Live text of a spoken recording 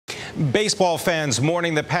Baseball fans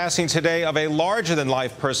mourning the passing today of a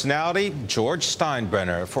larger-than-life personality, George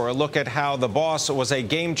Steinbrenner. For a look at how the boss was a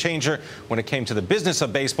game-changer when it came to the business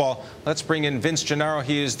of baseball, let's bring in Vince Gennaro.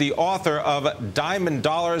 He is the author of Diamond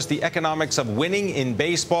Dollars, The Economics of Winning in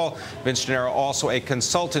Baseball. Vince Gennaro, also a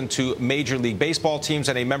consultant to Major League Baseball teams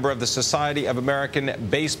and a member of the Society of American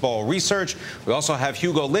Baseball Research. We also have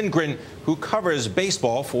Hugo Lindgren, who covers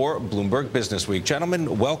baseball for Bloomberg Businessweek.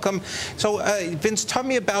 Gentlemen, welcome. So, Vince, tell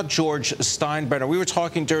me about George Steinbrenner. We were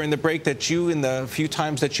talking during the break that you, in the few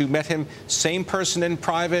times that you met him, same person in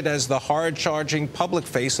private as the hard-charging public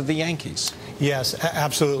face of the Yankees. Yes,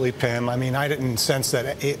 absolutely, Pimm. I mean, I didn't sense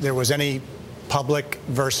that there was any public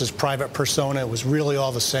versus private persona. It was really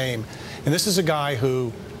all the same. And this is a guy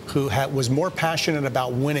who was more passionate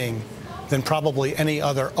about winning than probably any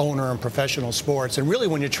other owner in professional sports. And really,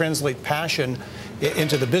 when you translate passion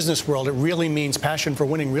into the business world, it really means passion for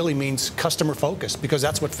winning really means customer focus, because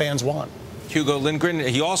that's what fans want. Hugo Lindgren,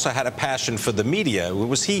 he also had a passion for the media.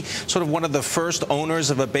 Was he sort of one of the first owners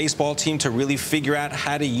of a baseball team to really figure out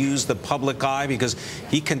how to use the public eye? Because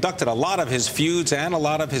he conducted a lot of his feuds and a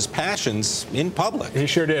lot of his passions in public. He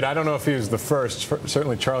sure did. I don't know if he was the first.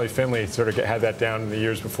 Certainly Charlie Finley sort of had that down in the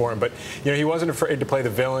years before him. But, you know, he wasn't afraid to play the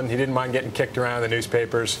villain. He didn't mind getting kicked around in the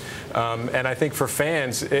newspapers. And I think for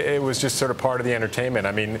fans, it was just sort of part of the entertainment.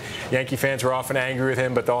 I mean, Yankee fans were often angry with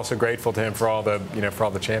him, but also grateful to him for all the, for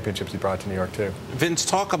all the championships he brought to New York too. Vince,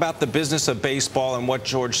 talk about the business of baseball and what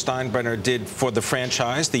George Steinbrenner did for the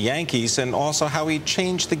franchise, the Yankees, and also how he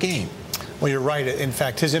changed the game. Well, you're right. In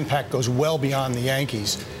fact, his impact goes well beyond the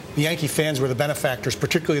Yankees. The Yankee fans were the benefactors,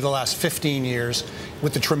 particularly the last 15 years,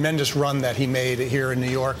 with the tremendous run that he made here in New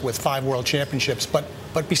York with 5 World Championships. But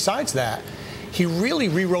besides that, he really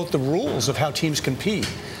rewrote the rules of how teams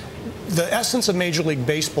compete. The essence of Major League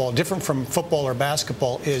Baseball, different from football or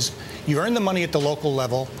basketball, is you earn the money at the local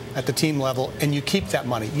level, at the team level, and you keep that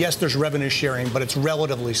money. Yes, there's revenue sharing, but it's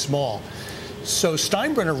relatively small. So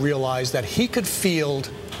Steinbrenner realized that he could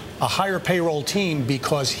field a higher payroll team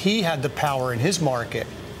because he had the power in his market,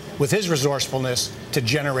 with his resourcefulness, to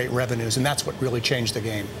generate revenues, and that's what really changed the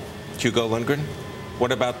game. Hugo Lindgren?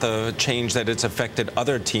 What about the change that it's affected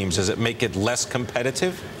other teams? Does it make it less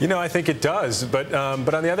competitive? You know, I think it does. But on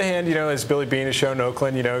the other hand, as Billy Beane has shown in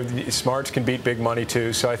Oakland, smarts can beat big money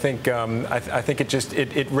too. So I think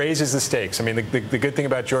it raises the stakes. I mean, the good thing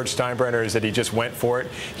about George Steinbrenner is that he just went for it.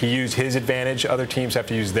 He used his advantage. Other teams have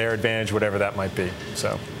to use their advantage, whatever that might be.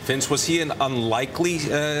 So, Vince, was he an unlikely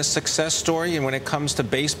success story when it comes to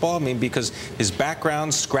baseball? I mean, because his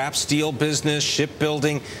background, scrap steel business,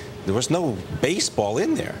 shipbuilding, there was no baseball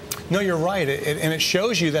in there. No, you're right. And it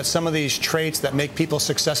shows you that some of these traits that make people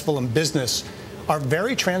successful in business are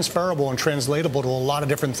very transferable and translatable to a lot of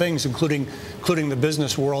different things, including the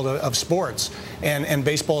business world of sports. And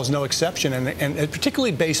baseball is no exception, and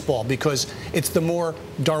particularly baseball, because it's the more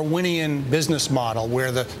Darwinian business model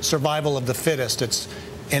where the survival of the fittest.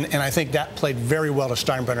 And I think that played very well to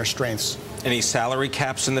Steinbrenner's strengths. Any salary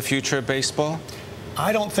caps in the future of baseball?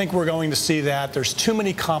 I don't think we're going to see that. There's too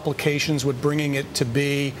many complications with bringing it to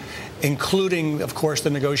be, including, of course, the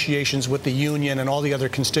negotiations with the union and all the other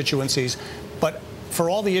constituencies. But for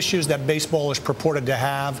all the issues that baseball is purported to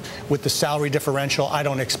have with the salary differential, I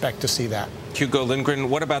don't expect to see that. Hugo Lindgren,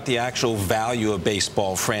 what about the actual value of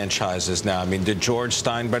baseball franchises now? I mean, did George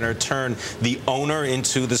Steinbrenner turn the owner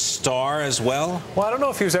into the star as well? Well, I don't know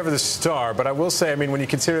if he was ever the star, but I will say, I mean, when you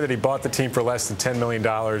consider that he bought the team for less than $10 million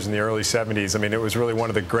in the early 70s, I mean, it was really one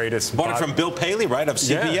of the greatest. Bought it from Bill Paley, right, of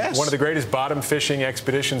CBS? Yeah, one of the greatest bottom fishing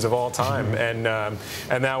expeditions of all time. And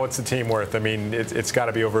now what's the team worth? I mean, it's got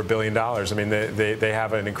to be over $1 billion. I mean, they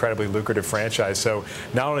have an incredibly lucrative franchise. So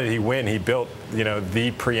not only did he win, he built,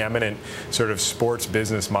 the preeminent sort of sports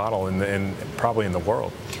business model probably in the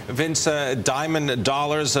world. Vince, Diamond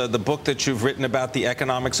Dollars, the book that you've written about the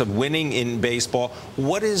economics of winning in baseball.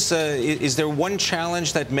 What is there one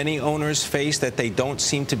challenge that many owners face that they don't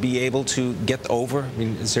seem to be able to get over? I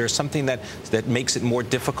mean, is there something that makes it more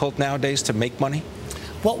difficult nowadays to make money?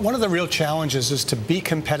 Well, one of the real challenges is to be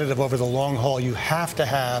competitive over the long haul. You have to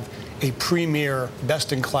have a premier,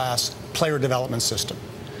 best-in-class player development system,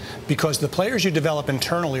 because the players you develop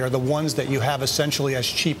internally are the ones that you have essentially as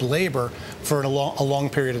cheap labor for a long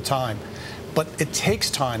period of time. But it takes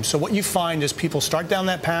time. So what you find is people start down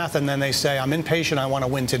that path, and then they say, I'm impatient, I want to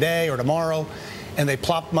win today or tomorrow. And they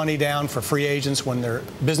plop money down for free agents when their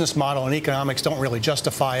business model and economics don't really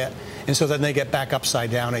justify it. And so then they get back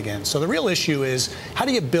upside down again. So the real issue is, how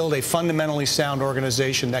do you build a fundamentally sound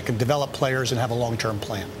organization that can develop players and have a long-term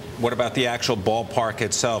plan? What about the actual ballpark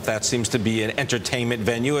itself? That seems to be an entertainment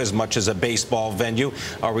venue as much as a baseball venue.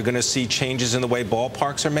 Are we going to see changes in the way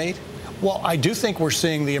ballparks are made? Well, I do think we're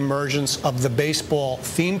seeing the emergence of the baseball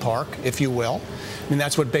theme park, if you will. I mean,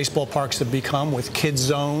 that's what baseball parks have become, with kid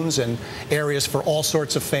zones and areas for all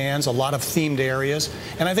sorts of fans, a lot of themed areas.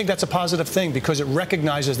 And I think that's a positive thing because it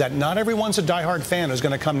recognizes that not everyone's a diehard fan who's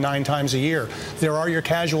going to come 9 times a year. There are your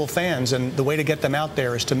casual fans, and the way to get them out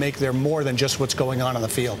there is to make there more than just what's going on the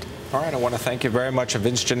field. All right, I want to thank you very much.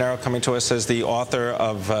 Vince Gennaro coming to us as the author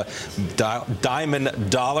of Diamond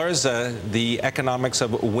Dollars, The Economics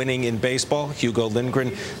of Winning in Baseball. Hugo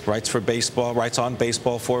Lindgren writes on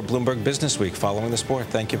baseball for Bloomberg Businessweek, following the sport.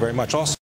 Thank you very much. Also